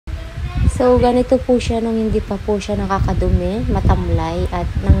So, ganito po siya nung hindi pa po siya nakakadumi, matamlay at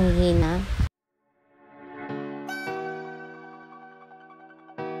nanghihina.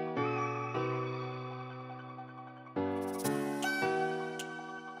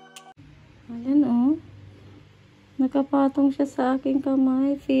 Ayan oh. Nakapatong siya sa aking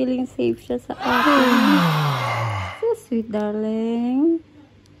kamay. Feeling safe siya sa akin. So sweet, darling.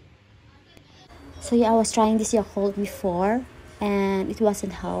 So yeah, I was trying this Yakult before. And it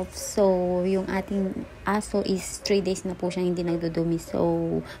wasn't help. So, yung ating aso is 3 days na po siyang hindi nagdudumi.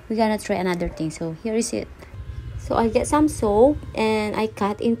 So, we're gonna try another thing. So, here is it. So, I get some soap and I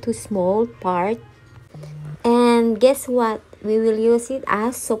cut into small part. And guess what? We will use it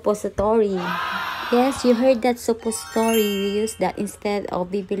as suppository. Yes, you heard that, suppository. We use that instead of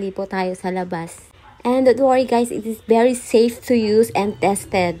bibili po tayo sa labas. And don't worry guys, it is very safe to use and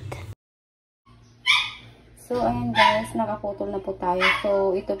tested. So, ayan guys, nakaputol na po tayo.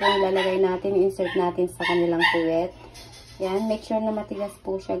 So, ito po nilalagay natin, insert natin sa kanilang puwet. Yan, make sure na matigas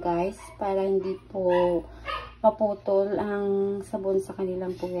po siya guys, para hindi po maputol ang sabon sa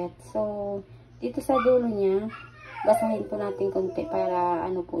kanilang puwet. So, dito sa dulo niya, basahin po natin konti para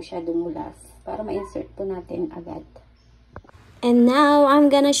ano po siya dumulas, para ma-insert po natin agad. And now,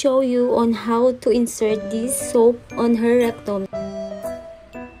 I'm gonna show you on how to insert this soap on her rectum.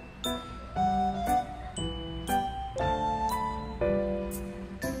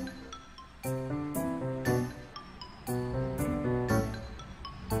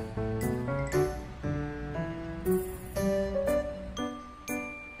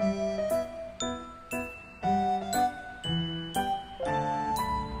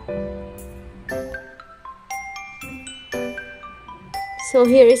 So,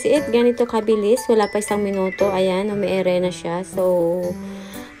 here is it. Ganito kabilis. Wala pa 1 minuto. Ayan, umiere na siya. So,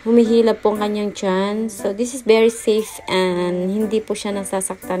 humihilap po ang kanyang tiyan. So, this is very safe and hindi po siya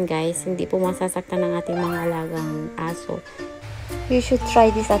nasasaktan, guys. Hindi po masasaktan ng ating mga alagang aso. You should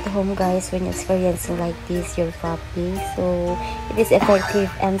try this at home, guys, when you're experiencing like this, your puppy. So, it is effective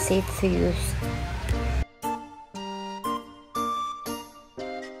and safe to use.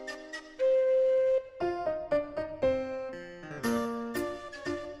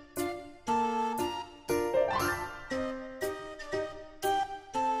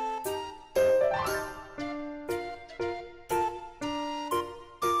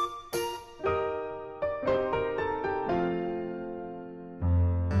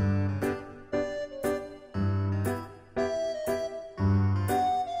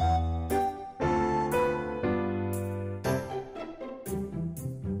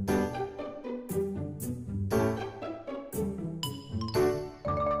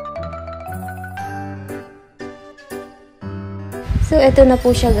 So, ito na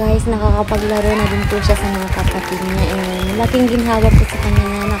po siya guys. Nakakapaglaro na din po siya sa mga kapatid niya. And malaking ginhawa po sa kanya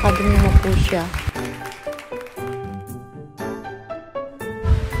na nakadumi na po siya.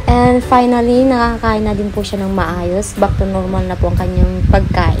 And finally, nakakain na din po siya ng maayos. Back to normal na po ang kanyang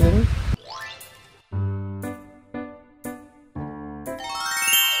pagkain.